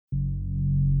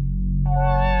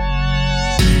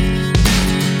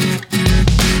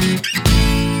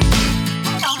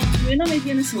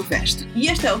Diana Silvestre e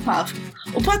este é o PAV,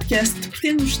 o podcast que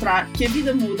pretende mostrar que a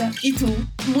vida muda e tu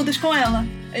mudas com ela.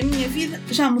 A minha vida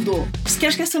já mudou. Se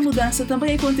queres que essa mudança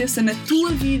também aconteça na tua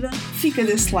vida, fica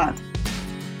desse lado.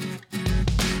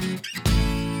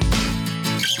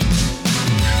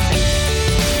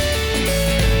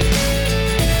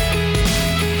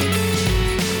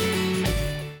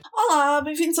 Olá,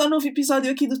 bem-vindos ao novo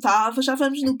episódio aqui do Tava. Já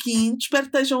vamos no 5º, espero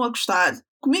que estejam a gostar.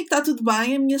 Comigo está tudo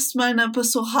bem, a minha semana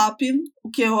passou rápido, o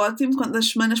que é ótimo. Quando as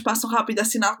semanas passam rápido é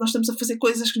sinal que nós estamos a fazer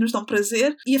coisas que nos dão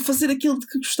prazer e a fazer aquilo de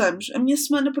que gostamos. A minha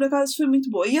semana, por acaso, foi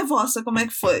muito boa. E a vossa, como é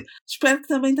que foi? Espero que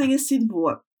também tenha sido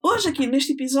boa. Hoje aqui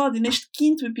neste episódio, neste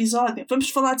 5º episódio,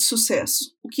 vamos falar de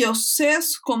sucesso. O que é o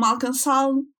sucesso, como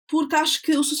alcançá-lo, porque acho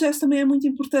que o sucesso também é muito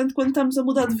importante quando estamos a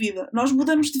mudar de vida. Nós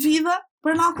mudamos de vida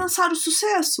para não alcançar o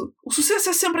sucesso. O sucesso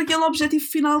é sempre aquele objetivo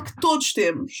final que todos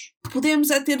temos.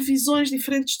 Podemos é ter visões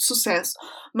diferentes de sucesso,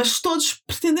 mas todos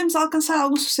pretendemos alcançar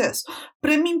algum sucesso.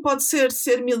 Para mim pode ser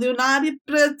milionário,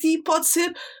 para ti pode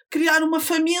ser criar uma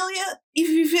família e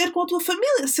viver com a tua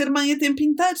família, ser mãe a tempo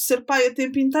inteiro, ser pai a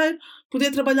tempo inteiro,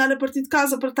 poder trabalhar a partir de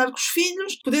casa para estar com os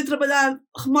filhos, poder trabalhar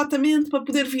remotamente para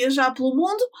poder viajar pelo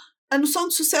mundo. A noção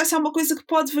de sucesso é uma coisa que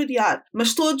pode variar,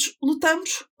 mas todos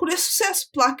lutamos por esse sucesso,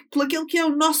 por aquilo que é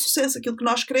o nosso sucesso, aquilo que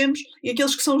nós queremos e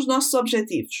aqueles que são os nossos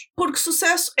objetivos. Porque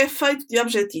sucesso é feito de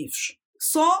objetivos.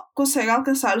 Só consegue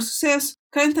alcançar o sucesso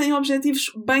quem tem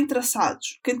objetivos bem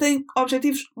traçados, quem tem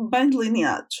objetivos bem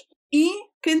delineados e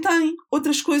quem tem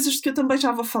outras coisas de que eu também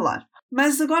já vou falar.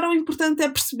 Mas agora o importante é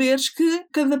perceberes que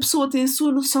cada pessoa tem a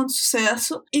sua noção de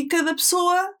sucesso e cada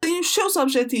pessoa tem os seus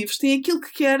objetivos, tem aquilo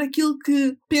que quer, aquilo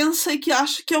que pensa e que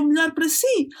acha que é o melhor para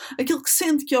si, aquilo que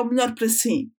sente que é o melhor para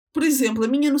si. Por exemplo, a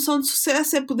minha noção de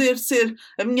sucesso é poder ser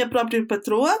a minha própria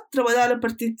patroa, trabalhar a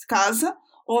partir de casa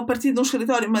ou a partir de um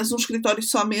escritório, mas um escritório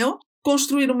só meu,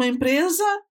 construir uma empresa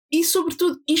e,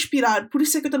 sobretudo, inspirar. Por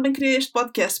isso é que eu também criei este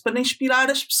podcast, para inspirar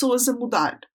as pessoas a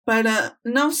mudar. Para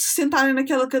não se sentarem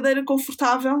naquela cadeira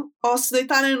confortável ou se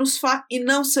deitarem no sofá e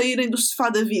não saírem do sofá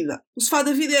da vida. O sofá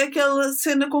da vida é aquela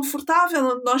cena confortável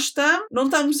onde nós estamos, não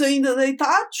estamos ainda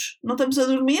deitados, não estamos a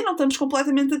dormir, não estamos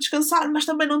completamente a descansar, mas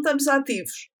também não estamos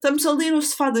ativos. Estamos ali no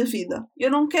sofá da vida.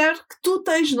 Eu não quero que tu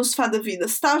estejas no sofá da vida.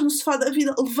 Se estás no sofá da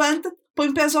vida, levanta-te,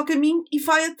 põe pés ao caminho e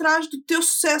vai atrás do teu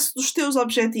sucesso, dos teus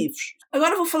objetivos.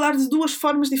 Agora vou falar de 2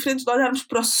 formas diferentes de olharmos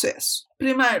para o sucesso.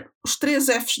 Primeiro, os 3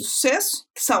 Fs do sucesso,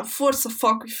 que são força,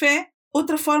 foco e fé.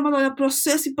 Outra forma de olhar para o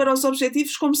sucesso e para os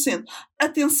objetivos como sendo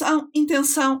atenção,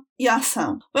 intenção e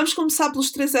ação. Vamos começar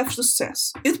pelos 3 Fs do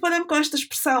sucesso. Eu deparei-me com esta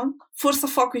expressão, força,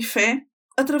 foco e fé,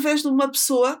 através de uma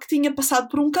pessoa que tinha passado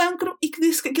por um cancro e que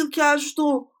disse que aquilo que a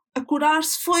ajudou a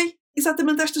curar-se foi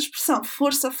exatamente esta expressão,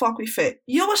 força, foco e fé.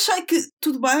 E eu achei que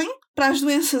tudo bem, para as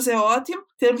doenças é ótimo,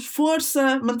 termos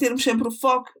força, mantermos sempre o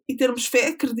foco e termos fé,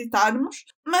 acreditarmos,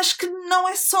 mas que não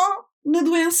é só na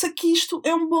doença que isto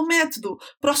é um bom método.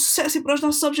 Para o sucesso e para os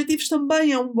nossos objetivos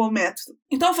também é um bom método.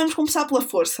 Então vamos começar pela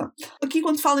força. Aqui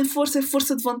quando falo em força é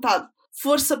força de vontade,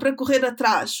 força para correr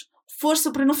atrás,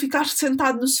 força para não ficar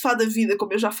sentado no sofá da vida,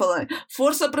 como eu já falei.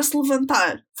 Força para se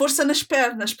levantar. Força nas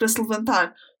pernas para se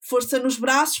levantar. Força nos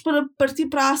braços para partir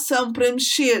para a ação, para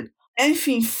mexer.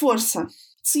 Enfim, força.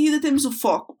 De seguida temos o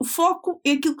foco. O foco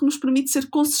é aquilo que nos permite ser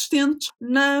consistentes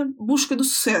na busca do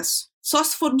sucesso. Só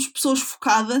se formos pessoas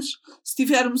focadas, se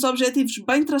tivermos objetivos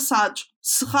bem traçados,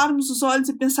 cerrarmos os olhos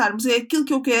e pensarmos é aquilo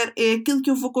que eu quero, é aquilo que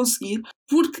eu vou conseguir,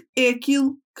 porque é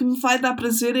aquilo que me vai dar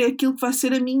prazer, é aquilo que vai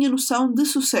ser a minha noção de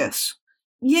sucesso.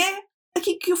 E é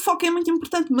aqui que o foco é muito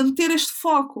importante, manter este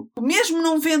foco. Mesmo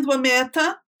não vendo a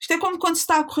meta, isto é como quando se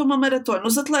está a correr uma maratona.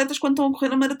 Os atletas, quando estão a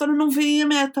correr a maratona, não veem a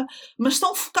meta, mas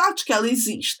estão focados que ela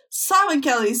existe, sabem que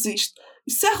ela existe,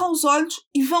 e cerram os olhos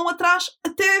e vão atrás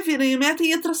até verem a meta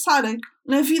e a traçarem.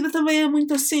 Na vida também é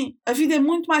muito assim. A vida é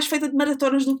muito mais feita de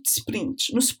maratonas do que de sprints.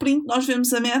 No sprint nós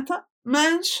vemos a meta,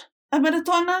 mas a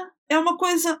maratona é uma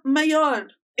coisa maior.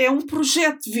 É um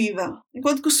projeto de vida.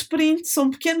 Enquanto que o sprint são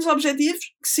pequenos objetivos,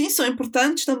 que sim, são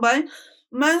importantes também,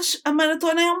 mas a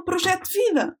maratona é um projeto de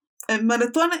vida. A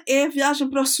maratona é a viagem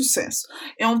para o sucesso.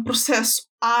 É um processo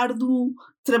árduo,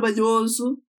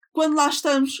 trabalhoso. Quando lá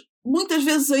estamos, muitas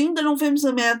vezes ainda não vemos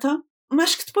a meta,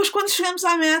 mas que depois, quando chegamos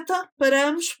à meta,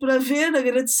 paramos para ver,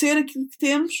 agradecer aquilo que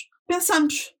temos,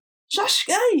 pensamos, já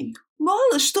cheguei,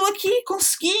 bola, estou aqui,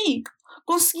 consegui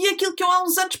aquilo que eu há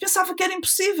uns anos pensava que era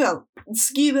impossível. De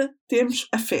seguida, temos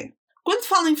a fé. Quando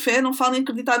falo em fé, não falo em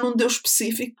acreditar num Deus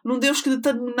específico, num Deus que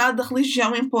determinada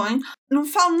religião impõe, não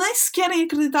falo nem sequer em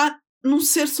acreditar num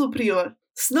ser superior.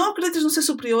 Se não acreditas num ser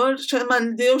superior,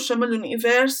 chama-lhe Deus, chama-lhe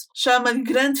universo, chama-lhe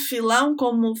grande filão,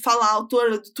 como fala a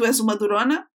autora de Tu És uma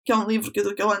Durona. que é um livro que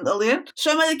eu ando a ler,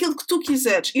 chama aquilo que tu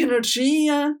quiseres.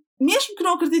 Energia. Mesmo que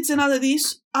não acredites em nada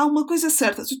disso, há uma coisa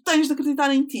certa. Tu tens de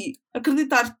acreditar em ti.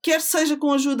 Acreditar, quer seja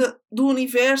com a ajuda do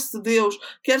universo, de Deus,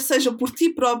 quer seja por ti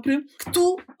próprio, que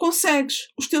tu consegues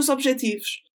os teus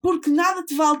objetivos. Porque nada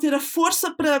te vale ter a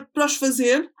força para os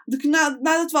fazer, de que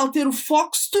nada te vale ter o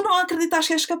foco. Se tu não acreditas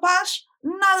que és capaz,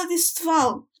 nada disso te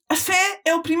vale. A fé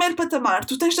é o primeiro patamar.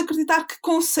 Tu tens de acreditar que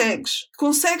consegues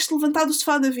te levantar do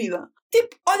sofá da vida.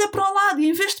 Tipo, olha para o lado e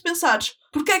em vez de pensares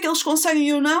porque é que eles conseguem e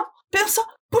eu não, pensa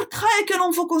por que raio é que eu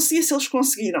não vou conseguir se eles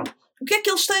conseguiram? O que é que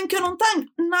eles têm que eu não tenho?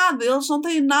 Nada. Eles não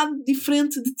têm nada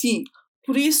diferente de ti.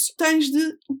 Por isso, tens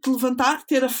de te levantar,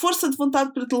 ter a força de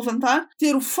vontade para te levantar,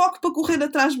 ter o foco para correr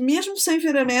atrás mesmo sem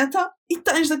ver a meta e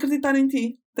tens de acreditar em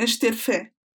ti. Tens de ter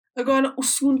fé. Agora, o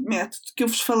segundo método que eu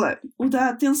vos falei, o da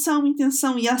atenção,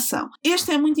 intenção e ação.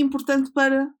 Este é muito importante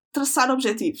para traçar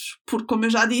objetivos, porque, como eu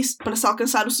já disse, para se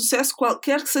alcançar o sucesso,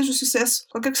 qualquer que seja o sucesso,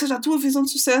 qualquer que seja a tua visão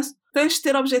de sucesso, tens de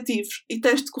ter objetivos e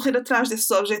tens de correr atrás desses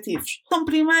objetivos. Então,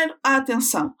 primeiro, a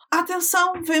atenção. A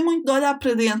atenção vem muito de olhar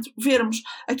para dentro, vermos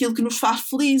aquilo que nos faz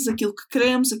feliz, aquilo que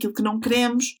queremos, aquilo que não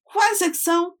queremos. Quais é que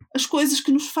são as coisas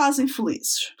que nos fazem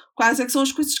felizes? Quais é que são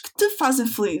as coisas que te fazem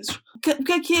felizes? O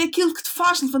que é aquilo que te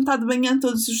faz levantar de manhã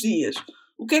todos os dias?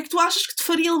 O que é que tu achas que te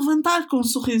faria levantar com um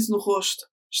sorriso no rosto?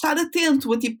 Estar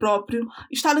atento a ti próprio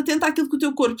e estar atento àquilo que o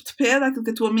teu corpo te pede, àquilo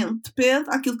que a tua mente te pede,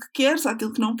 àquilo que queres,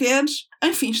 àquilo que não queres.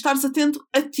 Enfim, estares atento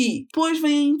a ti. Depois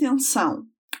vem a intenção.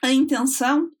 A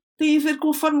intenção tem a ver com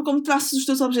a forma como traças os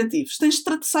teus objetivos. Tens de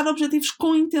traçar objetivos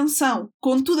com intenção,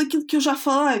 com tudo aquilo que eu já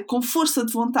falei, com força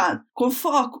de vontade, com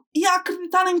foco e a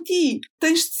acreditar em ti.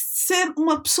 Tens de ser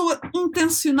uma pessoa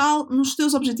intencional nos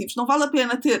teus objetivos. Não vale a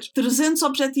pena ter 300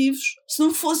 objetivos se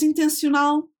não fores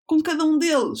intencional com cada um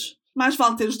deles. Mais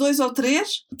vale teres 2 ou 3,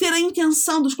 ter a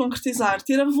intenção de os concretizar,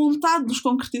 ter a vontade de os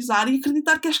concretizar e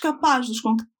acreditar que és capaz de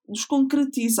os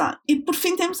concretizar. E por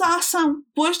fim temos a ação.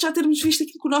 Depois de já termos visto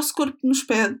aquilo que o nosso corpo nos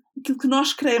pede, aquilo que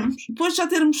nós queremos, depois de já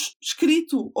termos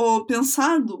escrito ou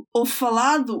pensado ou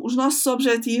falado os nossos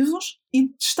objetivos e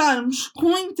de estarmos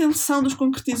com a intenção de os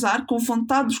concretizar, com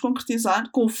vontade de os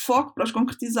concretizar, com o foco para os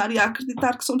concretizar e a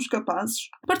acreditar que somos capazes,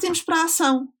 partimos para a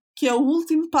ação, que é o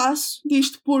último passo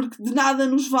disto, porque de nada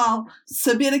nos vale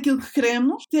saber aquilo que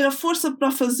queremos, ter a força para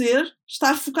o fazer,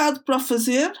 estar focado para o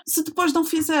fazer, se depois não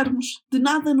fizermos. De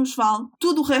nada nos vale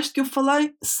tudo o resto que eu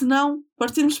falei, se não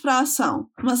partirmos para a ação.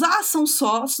 Mas a ação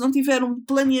só, se não tiver um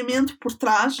planeamento por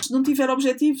trás, se não tiver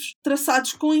objetivos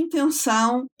traçados com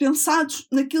intenção, pensados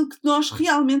naquilo que nós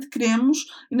realmente queremos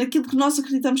e naquilo que nós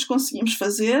acreditamos que conseguimos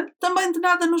fazer, também de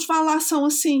nada nos vale a ação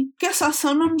assim. Porque essa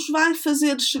ação não nos vai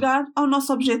fazer chegar ao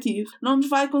nosso objetivo, não nos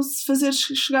vai fazer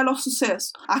chegar ao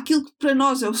sucesso, àquilo que para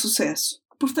nós é o sucesso.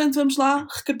 Portanto, vamos lá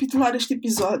recapitular este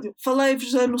episódio.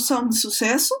 Falei-vos da noção de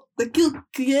sucesso, daquilo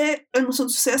que é a noção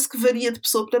de sucesso que varia de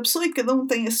pessoa para pessoa e cada um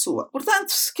tem a sua. Portanto,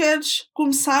 se queres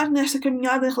começar nesta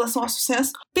caminhada em relação ao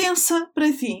sucesso, pensa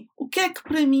para ti, o que é que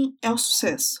para mim é o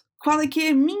sucesso? Qual é que é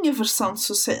a minha versão de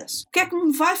sucesso? O que é que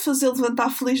me vai fazer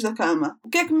levantar feliz da cama? O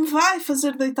que é que me vai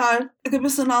fazer deitar a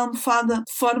cabeça na almofada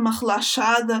de forma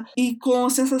relaxada e com a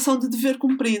sensação de dever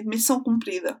cumprido, missão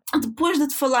cumprida? Depois de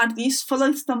te falar disso,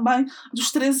 falei-te também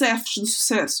dos 3 Fs do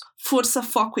sucesso. Força,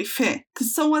 foco e fé, que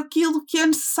são aquilo que é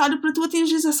necessário para tu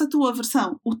atingires essa tua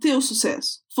versão, o teu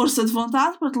sucesso. Força de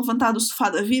vontade para te levantar do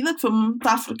sofá da vida, que foi uma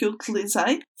metáfora que eu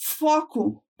utilizei.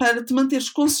 Foco para te manteres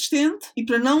consistente e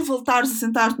para não voltares a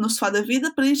sentar-te no sofá da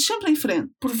vida, para ir sempre em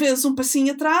frente. Por vezes um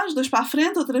passinho atrás, 2 para a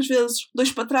frente, outras vezes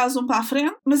 2 para trás, 1 para a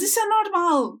frente. Mas isso é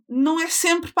normal. Não é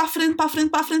sempre para a frente, para a frente,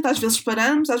 para a frente. Às vezes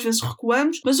paramos, às vezes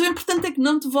recuamos, mas o importante é que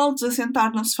não te voltes a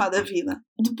sentar no sofá da vida.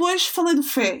 Depois falei do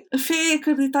fé. A fé é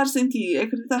acreditares em ti, é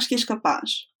acreditares que és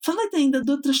capaz. Falei-te ainda de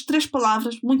outras 3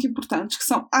 palavras muito importantes, que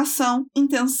são ação,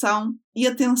 intenção e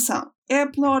atenção. É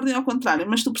pela ordem ao contrário,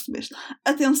 mas tu percebeste.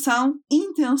 Atenção,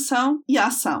 intenção e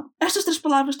ação. Estas 3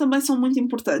 palavras também são muito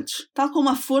importantes. Tal como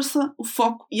a força, o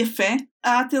foco e a fé,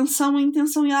 a atenção, a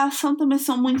intenção e a ação também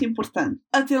são muito importantes.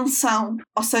 Atenção,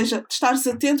 ou seja, estares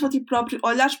atento a ti próprio,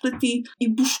 olhares para ti e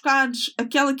buscares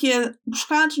aquela que é...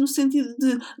 Buscares no sentido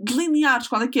de delineares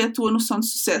qual é que é a tua noção de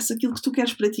sucesso, aquilo que tu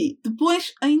queres para ti.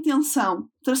 Depois, a intenção.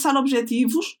 Traçar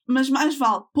objetivos, mas mais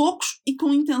vale poucos e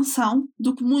com intenção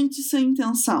do que muitos sem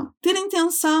intenção. Ter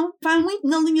intenção vai muito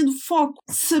na linha do foco.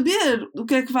 Saber do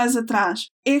que é que vais atrás.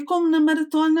 É como na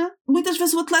maratona, muitas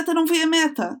vezes o atleta não vê a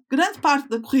meta. Grande parte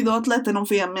da corrida o atleta não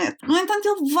vê a meta. No entanto,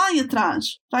 ele vai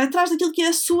atrás daquilo que é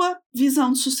a sua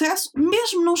visão de sucesso,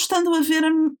 mesmo não estando a ver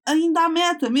ainda a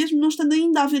meta, mesmo não estando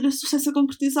ainda a ver o sucesso a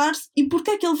concretizar-se. E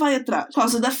porquê é que ele vai atrás? Por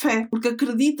causa da fé, porque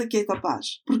acredita que é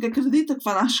capaz, porque acredita que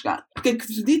vai lá chegar, porque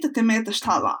acredita que a meta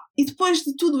está lá. E depois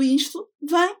de tudo isto,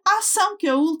 vem a ação, que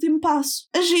é o último passo.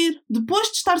 Agir. Depois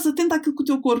de estares atento àquilo que o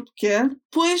teu corpo quer,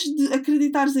 depois de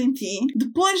acreditares em ti,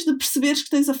 depois de perceberes que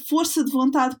tens a força de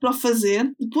vontade para o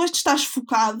fazer, depois de estares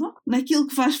focado naquilo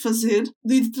que vais fazer,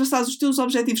 de traçares os teus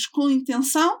objetivos com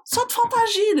intenção, só te falta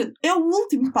agir. É o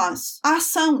último passo. A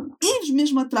ação. Ires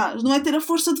mesmo atrás. Não é ter a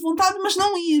força de vontade, mas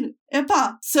não ir. É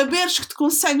saberes que te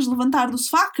consegues levantar do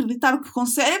sofá, acreditar que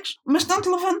consegues, mas não te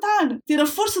levantar. Ter a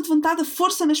força de vontade, a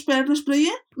força nas pernas para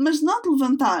ir, mas não te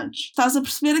levantares. Estás a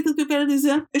perceber aquilo que eu quero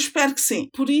dizer? Eu espero que sim.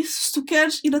 Por isso, se tu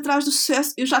queres ir atrás do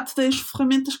sucesso, eu já te dei as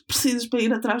ferramentas que precisas para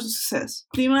ir atrás do sucesso.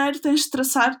 Primeiro tens de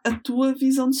traçar a tua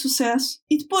visão de sucesso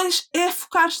e depois é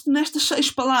focar-te nestas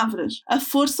 6 palavras. A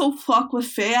força, o foco, a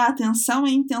fé, a atenção, a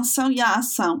intenção e a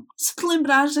ação. Se te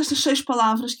lembrares destas 6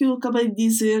 palavras que eu acabei de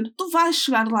dizer, tu vais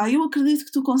chegar lá. Eu acredito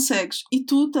que tu consegues e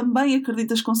tu também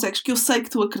acreditas que consegues, que eu sei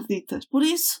que tu acreditas. Por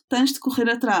isso, tens de correr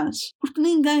atrás, porque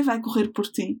ninguém vai correr por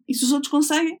ti. E se os outros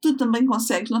conseguem, tu também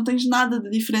consegues. Não tens nada de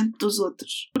diferente dos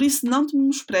outros. Por isso, não te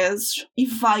menosprezes e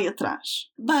vai atrás.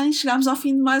 Bem, chegámos ao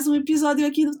fim de mais um episódio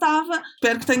aqui do Tava.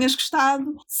 Espero que tenhas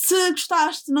gostado. Se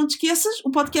gostaste, não te esqueças, o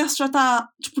podcast já está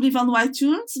disponível no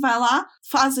iTunes. Vai lá,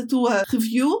 faz a tua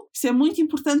review. Isso é muito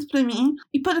importante para mim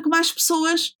e para que mais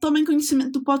pessoas tomem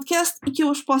conhecimento do podcast e que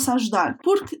eu os possa ajudar.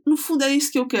 Porque, no fundo, é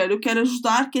isso que eu quero. Eu quero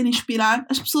ajudar, quero inspirar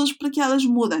as pessoas para que elas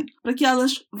mudem, para que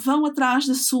elas vão atrás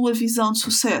da sua visão de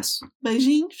sucesso.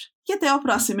 Beijinhos e até ao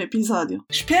próximo episódio.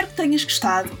 Espero que tenhas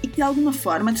gostado e que de alguma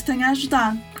forma te tenha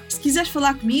ajudado. Se quiseres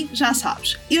falar comigo, já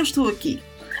sabes, eu estou aqui.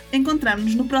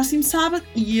 Encontramos-nos no próximo sábado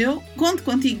e eu conto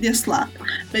contigo desse lado.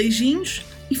 Beijinhos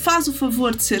e faz o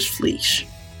favor de seres feliz.